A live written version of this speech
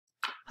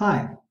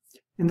Hi,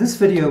 in this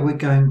video we're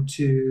going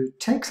to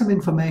take some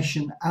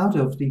information out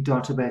of the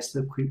database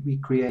that we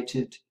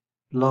created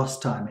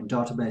last time in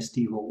database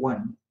Diva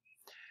 1.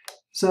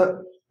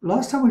 So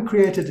last time we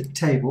created a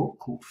table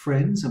called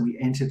friends and we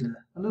entered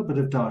a little bit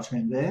of data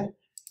in there,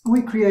 and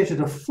we created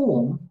a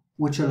form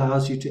which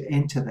allows you to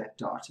enter that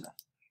data.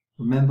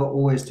 Remember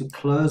always to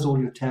close all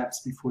your tabs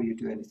before you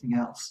do anything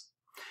else.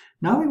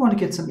 Now we want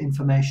to get some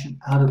information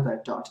out of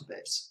that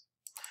database.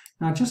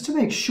 Now just to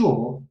make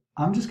sure,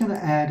 I'm just going to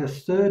add a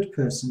third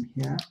person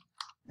here,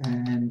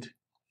 and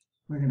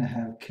we're going to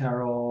have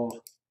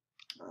Carol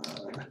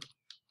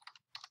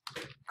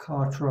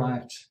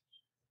Cartwright,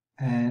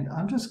 and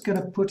I'm just going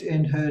to put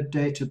in her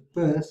date of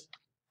birth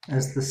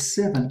as the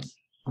 7th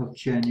of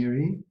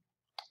January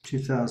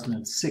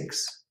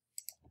 2006,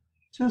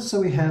 just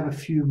so we have a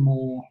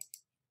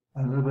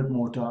little bit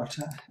more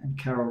data, and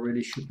Carol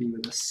really should be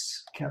with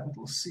a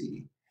capital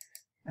C,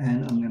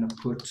 and I'm going to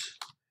put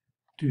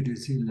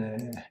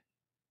Duduzile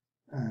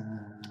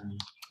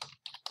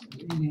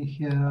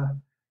here,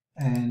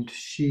 and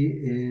she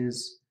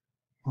is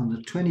on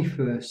the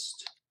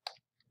 21st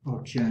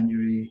of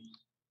January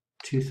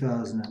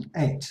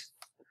 2008.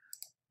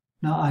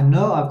 Now I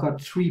know I've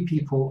got 3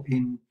 people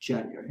in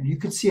January, and you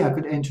can see I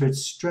could enter it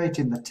straight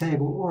in the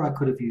table, or I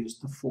could have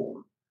used the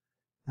form.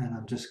 And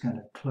I'm just going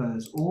to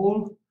close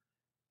all,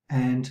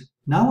 and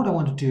now what I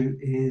want to do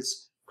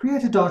is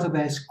create a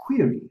database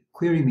query.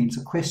 Query means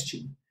a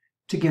question.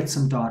 To get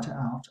some data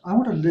out, I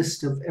want a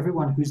list of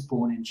everyone who's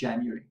born in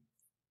January.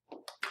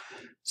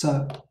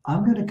 So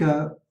I'm going to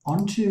go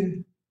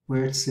onto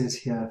where it says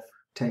here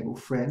table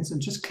friends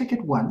and just click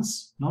it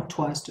once, not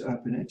twice, to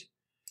open it.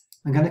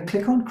 I'm going to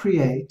click on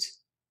create,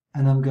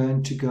 and I'm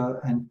going to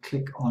go and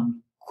click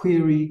on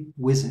query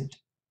wizard.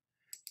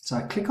 So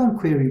I click on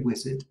query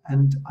wizard,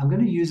 and I'm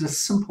going to use a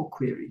simple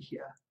query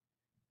here.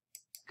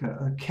 Go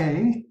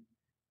OK,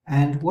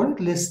 and what it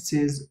lists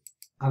is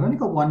I've only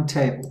got one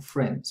table,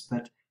 friends,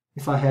 but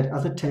if I had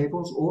other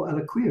tables or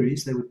other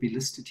queries, they would be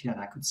listed here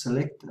and I could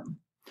select them.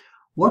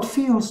 What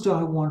fields do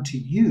I want to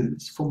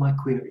use for my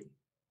query?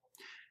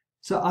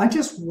 So I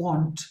just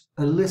want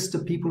a list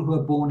of people who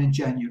are born in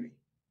January,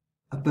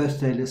 a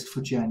birthday list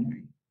for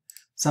January.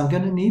 So I'm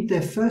going to need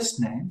their first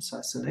name, so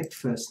I select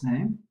first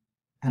name,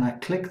 and I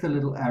click the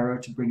little arrow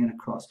to bring it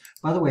across.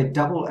 By the way,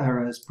 double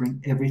arrows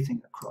bring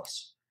everything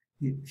across.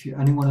 If you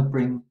only want to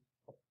bring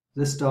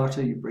this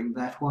data, you bring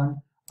that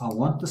one. I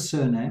want the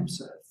surname,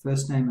 so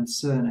first name and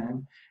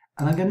surname,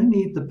 and I'm going to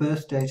need the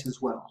birth date as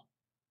well.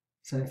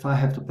 So if I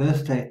have the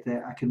birth date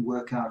there, I can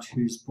work out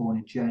who's born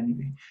in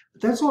January.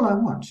 But that's all I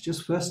want,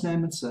 just first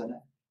name and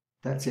surname.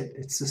 That's it.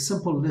 It's a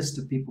simple list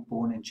of people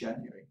born in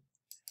January.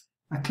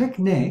 I click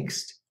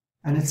next,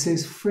 and it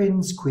says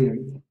friends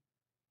query.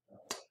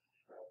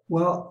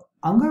 Well,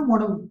 I'm going to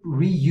want to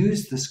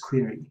reuse this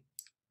query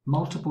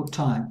multiple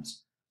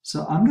times.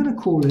 So I'm going to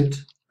call it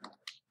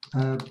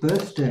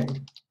birthday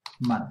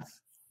month.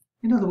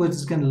 In other words,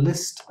 it's going to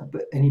list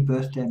any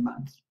birthday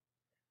month.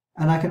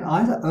 And I can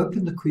either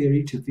open the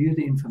query to view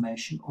the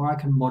information, or I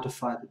can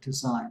modify the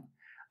design.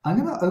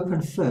 I'm going to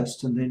open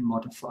first and then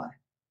modify.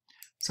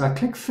 So I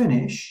click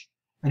finish,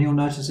 and you'll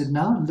notice it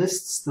now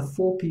lists the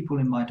 4 people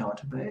in my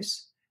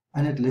database,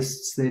 and it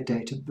lists their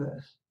date of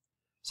birth.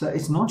 So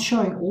it's not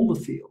showing all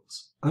the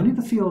fields, only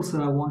the fields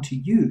that I want to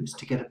use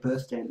to get a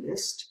birthday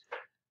list,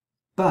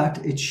 but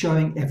it's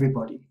showing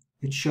everybody.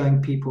 It's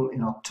showing people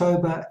in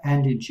October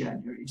and in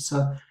January.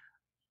 So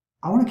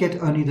I want to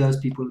get only those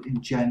people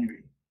in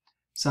January.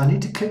 So I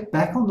need to click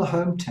back on the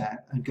Home tab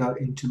and go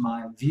into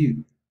my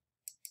view.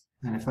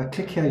 And if I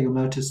click here, you'll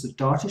notice the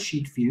data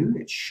sheet view.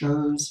 It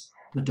shows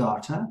the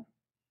data.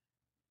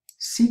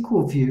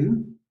 SQL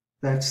view,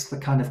 that's the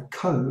kind of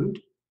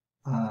code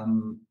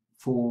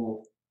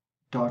for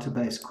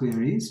database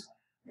queries.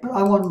 But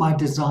I want my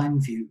design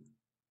view.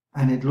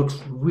 And it looks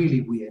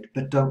really weird,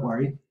 but don't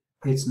worry,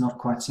 it's not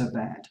quite so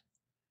bad.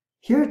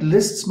 Here it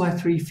lists my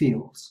 3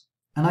 fields.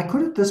 And I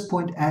could at this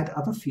point add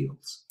other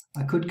fields.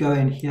 I could go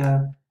in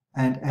here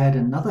and add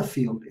another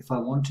field if I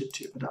wanted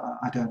to, but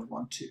I don't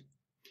want to.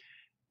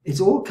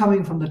 It's all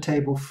coming from the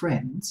table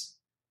friends,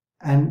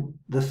 and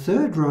the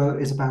 3rd row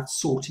is about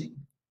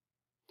sorting.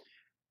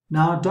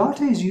 Now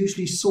data is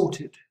usually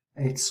sorted.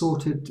 It's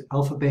sorted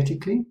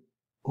alphabetically,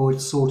 or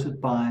it's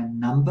sorted by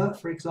number,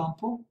 for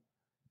example.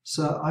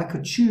 So I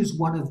could choose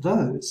one of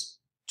those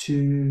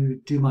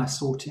to do my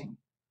sorting.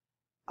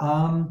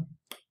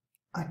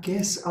 I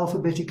guess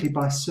alphabetically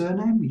by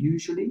surname,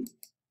 usually.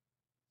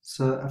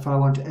 So if I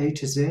want A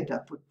to Z, I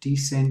put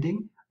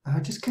descending. I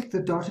just click the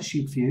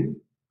datasheet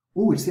view.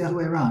 Oh, it's the other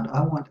way around.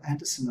 I want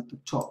Anderson at the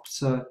top.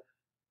 So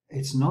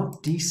it's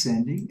not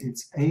descending,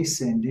 it's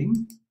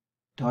ascending.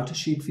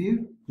 Datasheet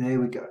view, there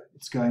we go.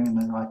 It's going in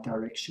the right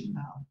direction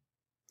now.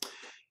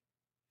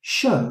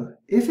 Show.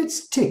 If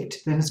it's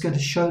ticked, then it's going to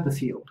show the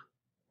field.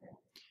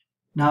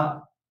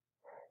 Now,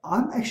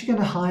 I'm actually going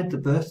to hide the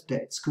birth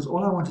dates because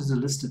all I want is a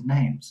list of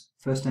names,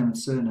 first name and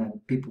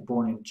surname, people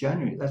born in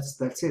January. That's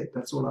it.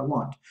 That's all I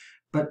want.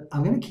 But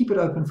I'm going to keep it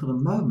open for the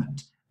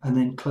moment, and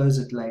then close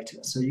it later.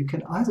 So you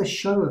can either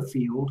show a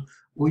field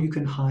or you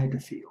can hide a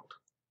field.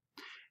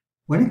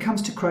 When it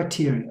comes to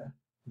criteria,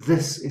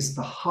 this is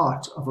the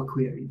heart of a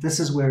query. This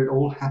is where it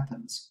all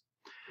happens.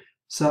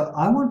 So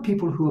I want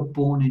people who are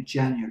born in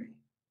January.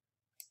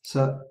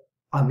 So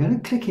I'm going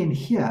to click in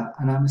here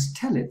and I must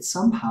tell it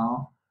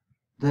somehow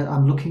that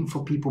I'm looking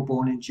for people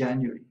born in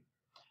January.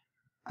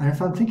 And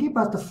if I'm thinking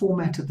about the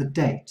format of the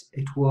date,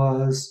 it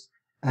was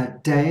a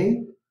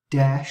day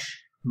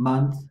dash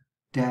month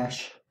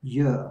dash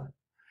year.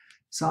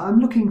 So I'm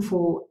looking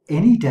for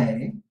any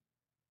day,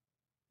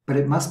 but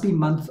it must be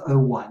month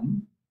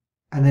 01,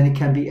 and then it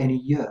can be any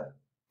year.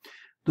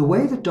 The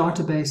way the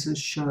databases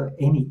show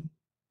any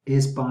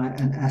is by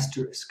an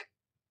asterisk.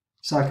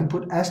 So I can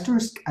put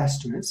asterisk,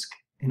 asterisk,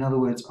 in other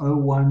words,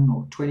 01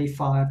 or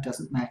 25,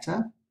 doesn't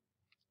matter,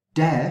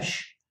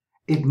 dash,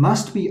 it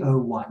must be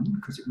 01,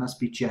 because it must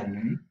be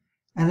January,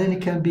 and then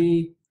it can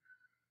be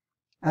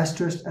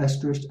asterisk,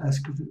 asterisk,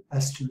 asterisk,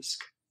 asterisk.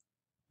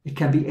 It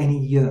can be any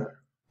year.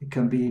 It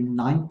can be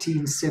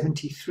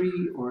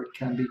 1973 or it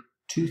can be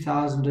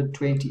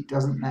 2020, it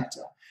doesn't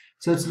matter.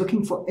 So it's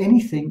looking for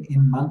anything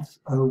in month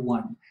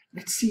 01.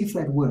 Let's see if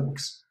that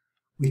works.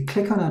 We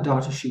click on our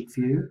datasheet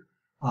view.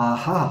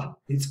 Aha,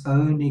 it's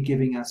only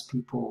giving us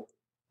people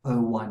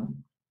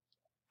 01.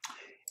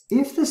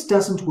 If this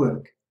doesn't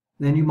work,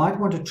 then you might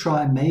want to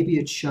try, maybe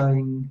it's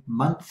showing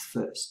month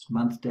first,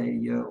 month, day,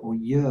 year, or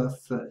year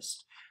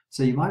first.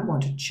 So you might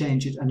want to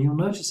change it, and you'll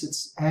notice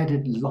it's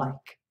added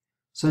like.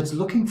 So it's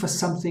looking for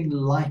something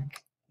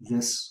like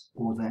this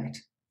or that.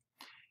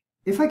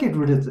 If I get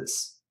rid of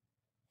this,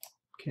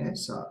 okay,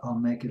 so I'll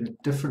make it a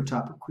different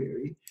type of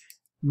query.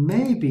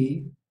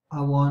 Maybe I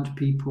want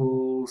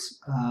people's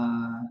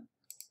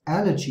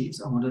allergies.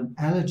 I want an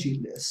allergy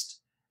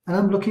list. And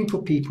I'm looking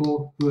for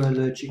people who are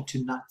allergic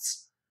to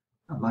nuts.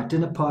 At my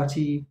dinner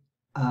party,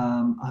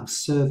 I'm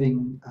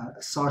serving a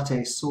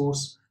satay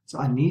sauce. So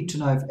I need to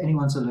know if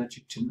anyone's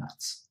allergic to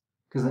nuts,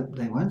 because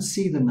they won't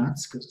see the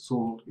nuts because it's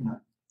all, you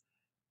know.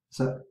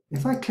 So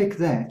if I click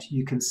that,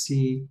 you can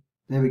see,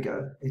 there we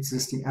go, it's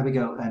listing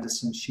Abigail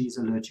Anderson. She's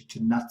allergic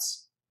to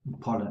nuts and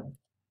pollen.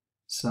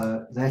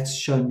 So that's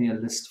shown me a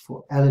list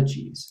for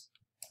allergies.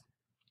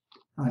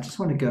 I just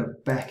want to go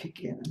back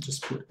again and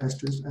just put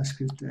asterisk,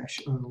 asterisk,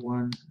 dash,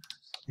 01,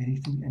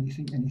 anything,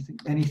 anything, anything,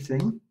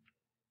 anything.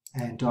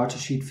 And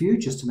datasheet view,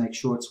 just to make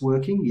sure it's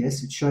working.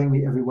 Yes, it's showing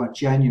me everyone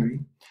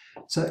January.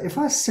 So if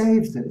I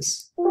save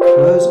this,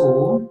 close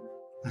all,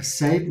 I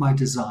save my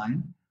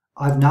design,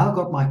 I've now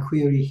got my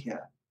query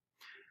here.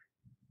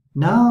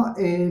 Now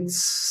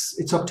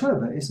it's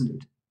October, isn't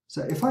it?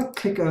 So if I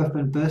click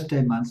open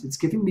birthday month, it's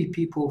giving me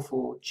people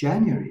for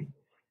January.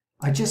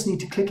 I just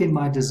need to click in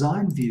my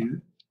design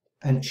view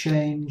and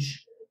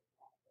change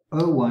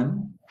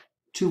 01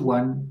 to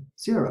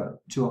 10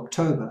 to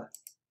October.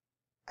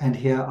 And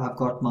here I've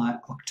got my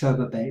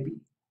October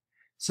baby.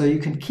 So you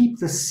can keep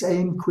the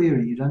same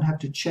query. You don't have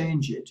to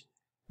change it.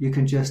 You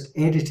can just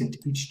edit it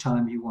each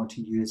time you want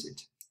to use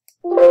it.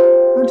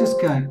 I'll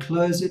just go and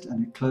close it,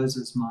 and it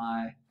closes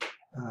my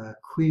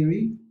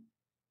query.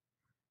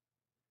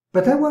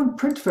 But that won't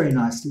print very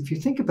nicely. If you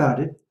think about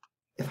it,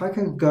 if I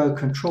can go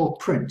Control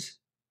Print,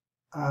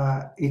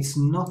 it's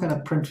not going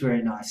to print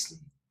very nicely.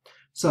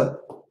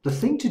 So the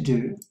thing to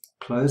do,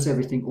 close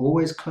everything,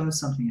 always close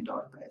something in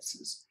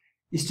databases,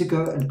 is to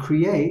go and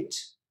create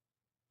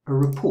a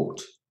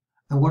report.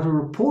 And what a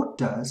report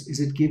does is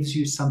it gives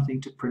you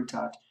something to print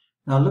out.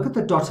 Now look at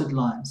the dotted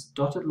lines.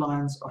 The dotted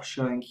lines are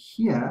showing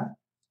here.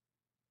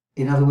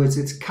 In other words,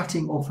 it's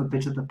cutting off a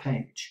bit of the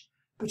page.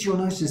 But you'll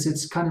notice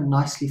it's kind of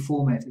nicely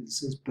formatted. It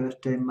says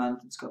birthday month,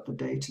 it's got the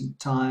date and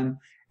time,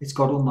 it's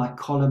got all my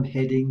column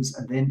headings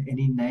and then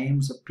any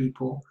names of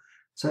people.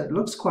 So it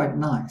looks quite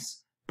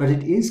nice, but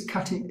it is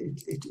cutting,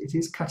 it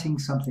is cutting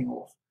something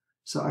off.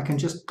 So I can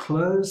just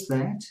close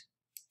that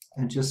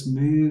and just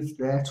move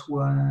that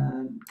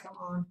one, come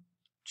on,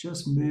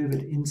 just move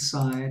it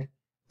inside,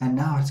 and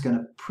now it's going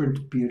to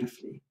print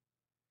beautifully.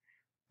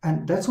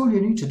 And that's all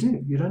you need to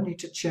do. You don't need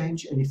to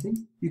change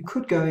anything. You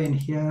could go in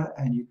here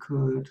and you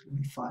could, let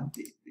me find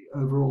the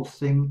overall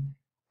thing.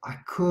 I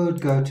could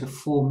go to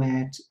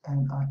format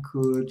and I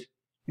could,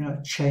 you know,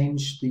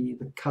 change the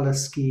color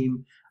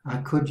scheme. I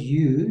could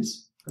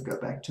use, if I go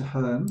back to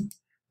home,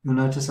 you'll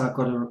notice I've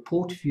got a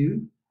report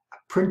view, a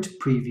print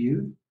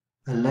preview,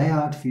 a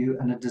layout view,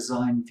 and a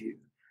design view.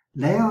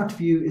 Layout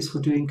view is for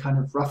doing kind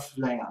of rough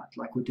layout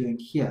like we're doing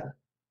here.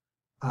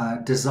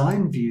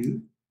 Design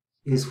view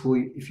is for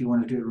if you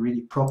want to do it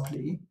really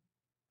properly.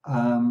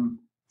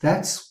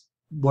 That's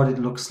what it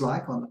looks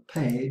like on the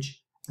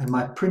page, and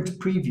my print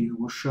preview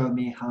will show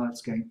me how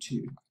it's going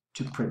to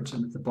print.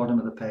 And at the bottom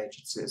of the page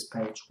it says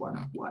page 1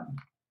 of 1.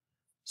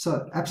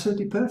 So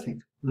absolutely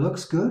perfect.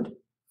 Looks good.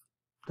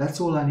 That's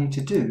all I need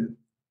to do.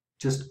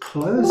 Just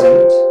close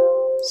it,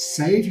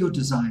 save your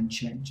design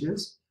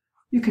changes.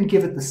 You can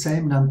give it the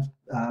same number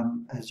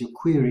as your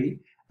query,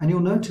 and you'll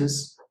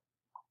notice,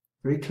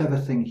 very clever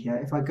thing here,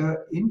 if I go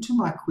into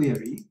my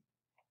query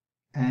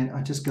and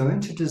I just go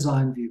into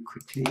design view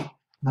quickly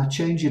and I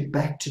change it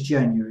back to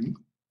January,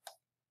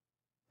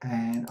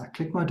 and I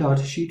click my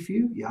data sheet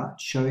view. Yeah,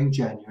 it's showing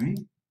January.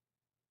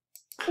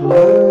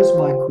 Close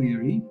my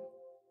query.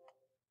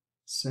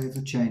 Save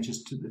the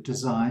changes to the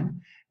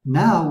design.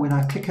 Now, when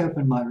I click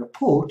open my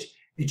report,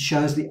 it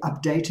shows the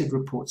updated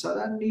report. So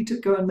I don't need to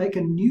go and make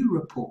a new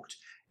report.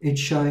 It's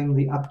showing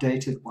the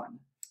updated one.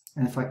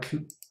 And if I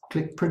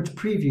click print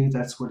preview,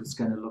 that's what it's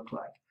going to look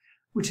like,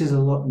 which is a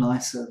lot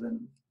nicer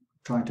than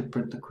trying to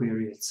print the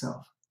query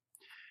itself.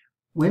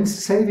 When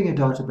saving a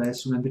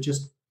database, remember,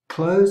 just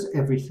close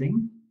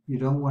everything. You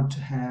don't want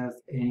to have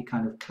any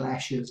kind of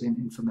clashes in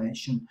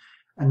information.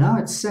 And now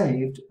it's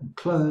saved and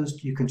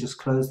closed, you can just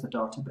close the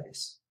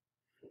database.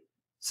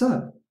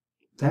 So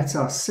that's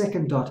our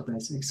second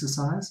database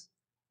exercise.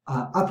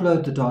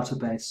 Upload the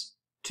database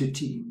to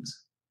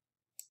Teams.